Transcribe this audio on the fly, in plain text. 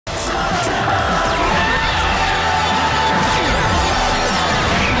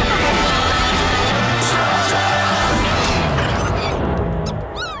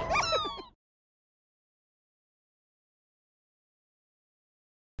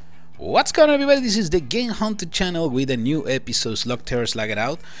What's going on, everybody? This is the TheGameHuntah channel with a new episode, Slugterra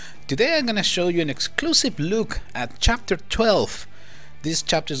Slug. Today I'm gonna show you an exclusive look at chapter 12. This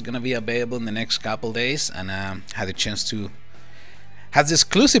chapter is gonna be available in the next couple days, and had a chance to have the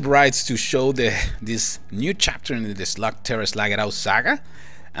exclusive rights to show this new chapter in the Slugterra Slug saga.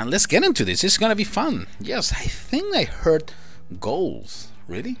 And let's get into this. It's gonna be fun. Yes, I think I heard goals.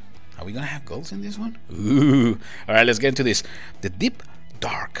 Really? Are we gonna have goals in this one? Ooh! All right, let's get into this. The Deep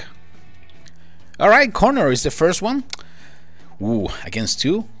Dark. All right, corner is the first one. Ooh, against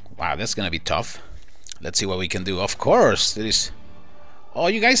two. Wow, that's gonna be tough. Let's see what we can do. Of course, there is. Oh,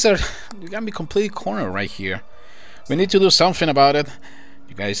 you gonna be completely cornered right here. We need to do something about it.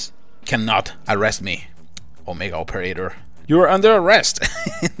 You guys cannot arrest me, Omega Operator. You are under arrest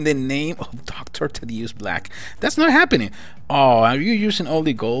in the name of Dr. Thaddeus Black. That's not happening. Oh, are you using all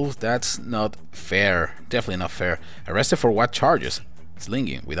the goals? That's not fair. Definitely not fair. Arrested for what charges?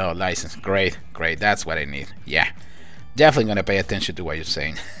 Slinging without a license. Great, great. That's what I need. Yeah, definitely gonna pay attention to what you're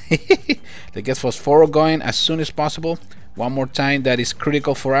saying. Let's get Phosphoro going as soon as possible. One more time. That is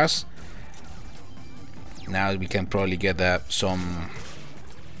critical for us. Now we can probably get some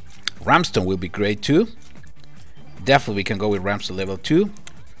Ramstone. Will be great too. Definitely we can go with Ramstone level 2.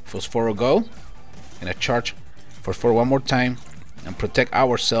 Phosphoro go. Gonna charge Phosphoro one more time and protect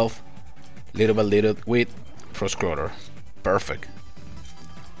ourselves little by little with Frostcrawler. Perfect.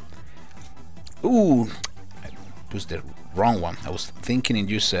 Ooh, I pushed the wrong one. I was thinking in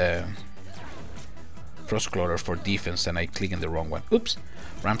use Frostcrawler for defense and I clicked in the wrong one. Oops.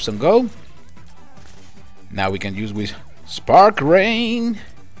 Ramstone go. Now we can use with Spark Rain.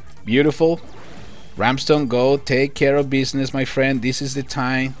 Beautiful. Ramstone go. Take care of business, my friend. This is the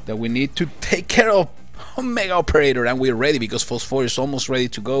time that we need to take care of Omega Operator, and we're ready because Phosphoro is almost ready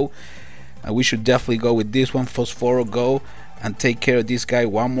to go. And we should definitely go with this one. Phosphoro go and take care of this guy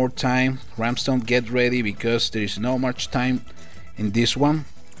one more time. Ramstone, get ready because there is no much time in this one.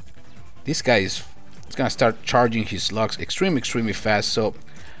 This guy is gonna start charging his slugs extremely fast, so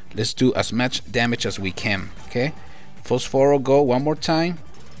let's do as much damage as we can. Okay, Phosphoro go one more time.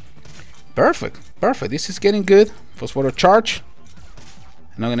 Perfect. This is getting good. Phosphoro charge.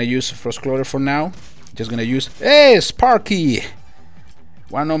 I'm not gonna use Frostcrawler for now. Just gonna use Sparky.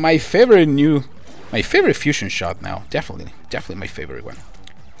 One of my favorite fusion shot now. Definitely my favorite one.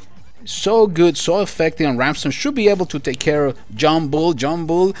 So good, so effective, and Ramstone should be able to take care of John Bull.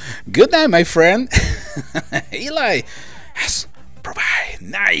 Good night, my friend. Eli has provide.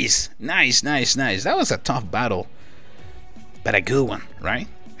 Nice. That was a tough battle, but a good one, right?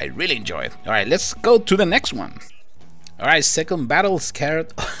 I really enjoyed it. All right, let's go to the next one. All right, second battle,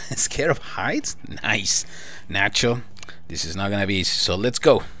 scared of heights. Nice, Nacho. This is not gonna be easy, so let's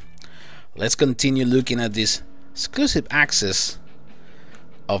go. Let's continue looking at this exclusive access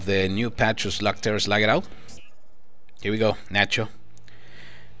of the new patch of Slugterra Slug. Here we go, Nacho.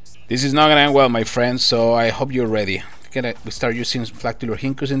 This is not gonna end well, my friend, so I hope you're ready. We start using Flactular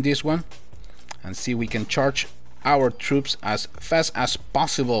Hinkus in this one and see if we can charge our troops as fast as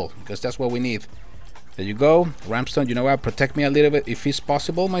possible, because that's what we need. There you go, Ramstone. You know what? Protect me a little bit if it's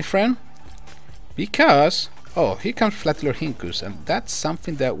possible, my friend, because oh, here comes Flactular Hinkus, and that's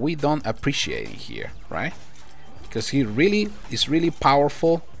something that we don't appreciate here, right? Because he really is really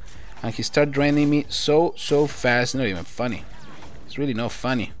powerful, and he started draining me so fast. Not even funny. It's really not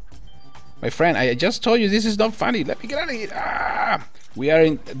funny, my friend. I just told you this is not funny. Let me get out of here. Ah! We are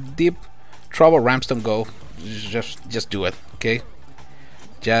in deep trouble. Ramstone go. Just do it, okay?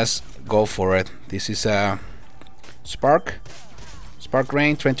 Just go for it. This is a Spark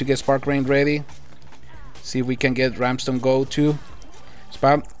Rain. Trying to get Spark Rain ready. See if we can get Ramstone go too.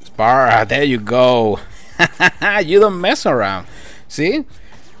 Spark. There you go. You don't mess around. See,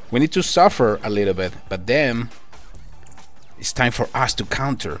 we need to suffer a little bit, but then it's time for us to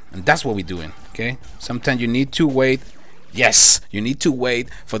counter, and that's what we're doing. Okay, sometimes you need to wait. Yes, you need to wait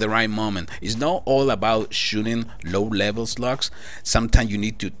for the right moment. It's not all about shooting low level slugs. Sometimes you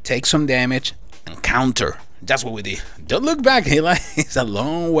need to take some damage and counter. That's what we did. Don't look back, Eli. It's a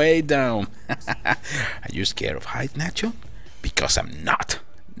long way down. Are you scared of height, Nacho? Because I'm not.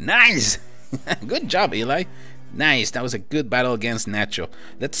 Nice. Good job, Eli. Nice. That was a good battle against Nacho.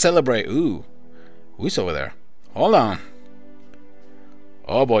 Let's celebrate. Ooh, who's over there? Hold on.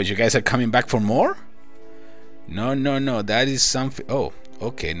 Oh, boys, you guys are coming back for more? No, that is something. Oh,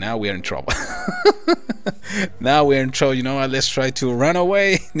 okay, now we're in trouble. Now we're in trouble. You know what? Let's try to run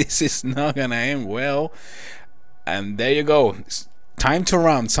away. This is not gonna end well. And there you go. It's time to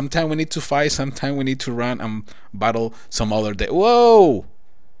run. Sometimes we need to fight. Sometimes we need to run and battle some other day. Whoa!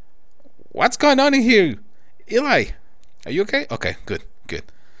 What's going on in here? Eli, are you okay? Okay, good.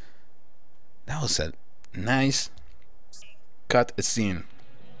 That was a nice cut scene.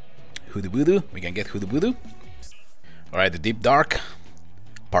 Hoodoo Voodoo. We can get Hoodoo Voodoo. Alright, the Deep Dark.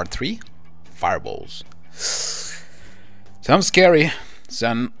 Part 3. Fireballs. Sounds scary.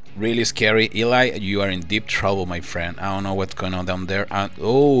 Sounds really scary. Eli, you are in deep trouble, my friend. I don't know what's going on down there.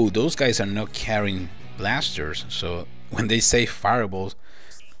 Oh, those guys are not carrying blasters. So when they say fireballs,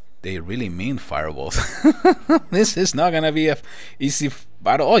 they really mean fireballs. This is not gonna be a easy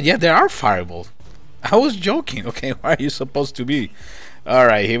battle. Oh yeah, there are fireballs. I was joking. Okay, why are you supposed to be?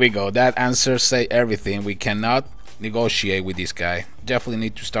 Alright, here we go. That answer say everything. We cannot negotiate with this guy. Definitely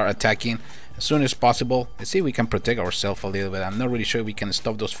need to start attacking as soon as possible. Let's see if we can protect ourselves a little bit. I'm not really sure we can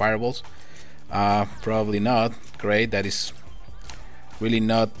stop those fireballs. Probably not. Great, that is really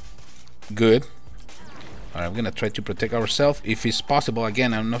not good. Alright, I'm gonna try to protect ourselves if it's possible.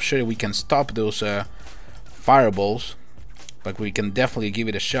 Again, I'm not sure we can stop those fireballs, but we can definitely give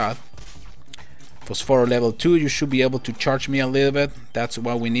it a shot. Phosphor level 2, you should be able to charge me a little bit. That's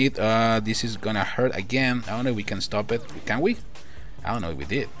what we need. This is gonna hurt again. I don't know if we can stop it. Can we? I don't know if we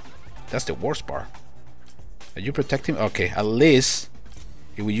did. That's the worst part. Are you protecting? Okay, at least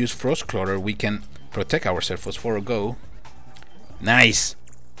if we use Frost Crawler, we can protect ourselves. Phosphor go. Nice.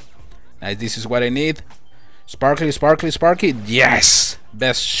 Nice, this is what I need. Sparkly, sparkly, sparkly. Yes!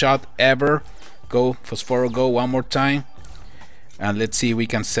 Best shot ever. Go, Phosphor go one more time. And let's see if we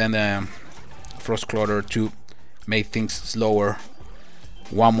can send Frost Crawler to make things slower.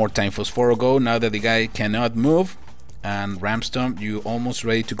 One more time, Phosphor go. Now that the guy cannot move. And Ramstorm, you almost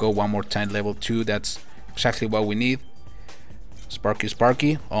ready to go one more time. Level 2, that's exactly what we need. Sparky,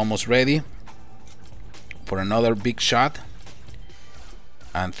 Sparky, almost ready for another big shot.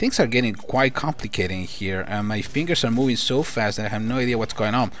 And things are getting quite complicated here, and my fingers are moving so fast that I have no idea what's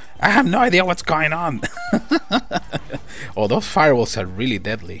going on. I have no idea what's going on. Oh, those fireballs are really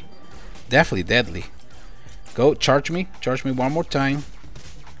deadly. Definitely deadly. Go, charge me one more time.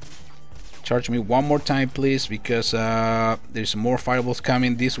 Charge me one more time, please, because there's more fireballs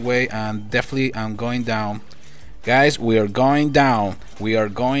coming this way, and definitely I'm going down. Guys, we are going down. We are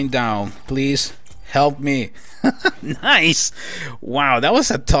going down. Please help me. Nice. Wow, that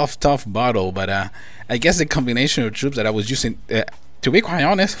was a tough battle, but I guess the combination of troops that I was using, to be quite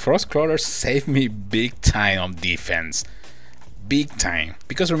honest, Frost Crawler saved me big time on defense. Big time.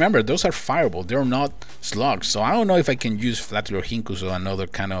 Because remember, those are fireball, they're not slugs, so I don't know if I can use Flatler Hinkus or another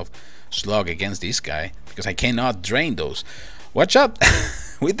kind of slug against this guy, because I cannot drain those. Watch out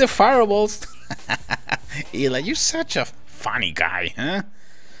with the fireballs. Eli, you're such a funny guy, huh?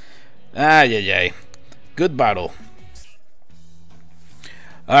 Yeah. Good battle.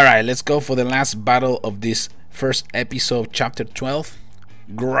 Alright, let's go for the last battle of this first episode, chapter 12.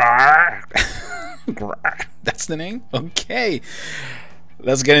 Grrr. Grrr. That's the name? Okay.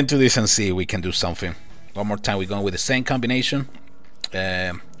 Let's get into this and see if we can do something. One more time, we're going with the same combination.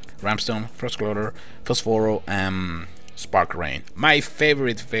 Ramstone, Frost Crawler, Phosphoro, and Spark Rain. My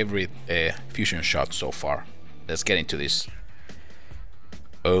favorite fusion shot so far. Let's get into this.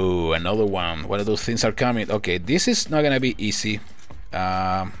 Oh, another one. One of those things are coming. Okay, this is not gonna be easy.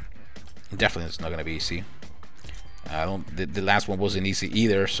 Definitely it's not gonna be easy. I don't. The last one wasn't easy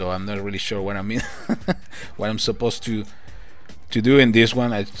either, so I'm not really sure what I mean. What I'm supposed to do in this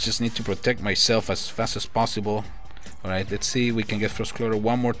one. I just need to protect myself as fast as possible. All right, let's see if we can get Frost Crawler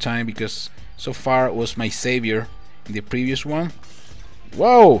one more time, because so far it was my savior in the previous one.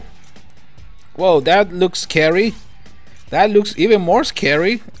 Whoa, whoa, that looks scary. That looks even more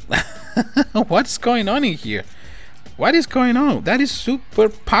scary. What's going on in here? What is going on? That is super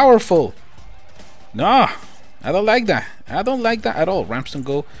powerful. No, I don't like that. I don't like that at all. Ramston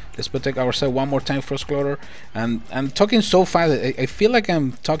go. Let's protect ourselves one more time, Frost Crawler. And I'm talking so fast. I feel like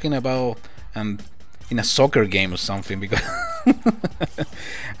I'm talking about in a soccer game or something, because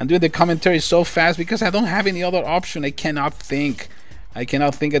I'm doing the commentary so fast because I don't have any other option. I cannot think. I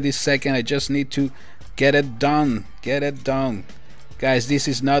cannot think at this second. I just need to get it done. Get it done. Guys, this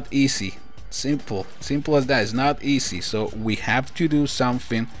is not easy. Simple as that. It's not easy. So we have to do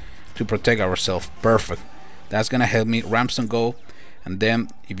something to protect ourselves. Perfect. That's gonna help me. Ramson go. And then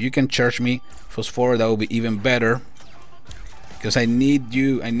if you can charge me Phosphor, that will be even better. Because I need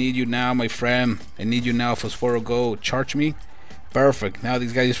you. I need you now, my friend. I need you now. Phosphor go. Charge me. Perfect. Now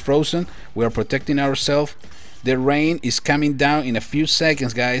this guy is frozen. We are protecting ourselves. The rain is coming down in a few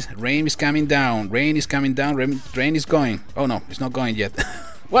seconds, guys. Rain is coming down. Rain is coming down. Rain is going. Oh no, it's not going yet.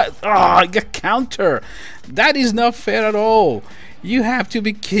 What? Oh, I got counter. That is not fair at all. You have to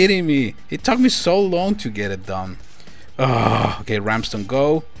be kidding me. It took me so long to get it done. Oh, okay, Ramston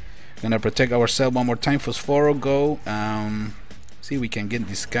go. Gonna protect ourselves one more time. Phosphoro go. See, we can get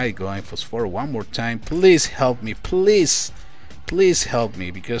this guy going for one more time. Please help me, please. Please help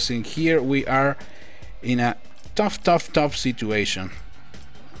me, because in here we are in a tough situation.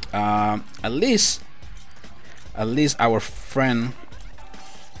 At least our friend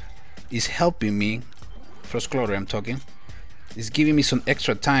is helping me. Frostcrawler, I'm talking, is giving me some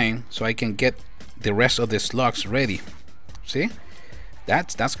extra time so I can get the rest of the slugs ready. See,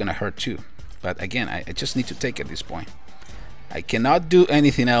 that's gonna hurt too, but again, I just need to take at this point. I cannot do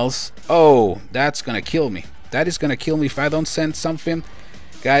anything else. Oh, that's gonna kill me. That is gonna kill me if I don't send something.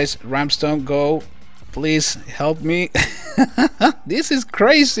 Guys, Ramstone, go. Please help me. This is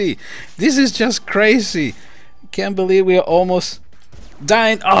crazy. This is just crazy. Can't believe we are almost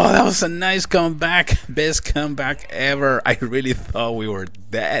dying. Oh, that was a nice comeback. Best comeback ever. I really thought we were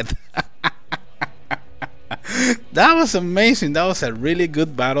dead. That was amazing. That was a really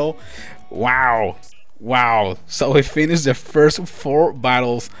good battle. Wow. Wow. So we finished the first 4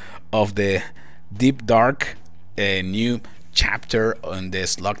 battles of the Deep Dark new chapter on the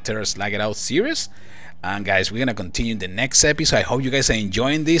Slugterra Slug series. And guys, we're gonna continue in the next episode. I hope you guys are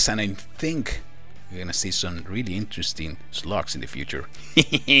enjoying this, and I think we're gonna see some really interesting slugs in the future.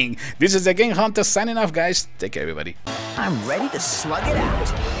 This is the Game Hunter signing off, guys. Take care, everybody. I'm ready to slug it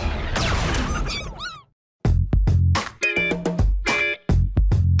out.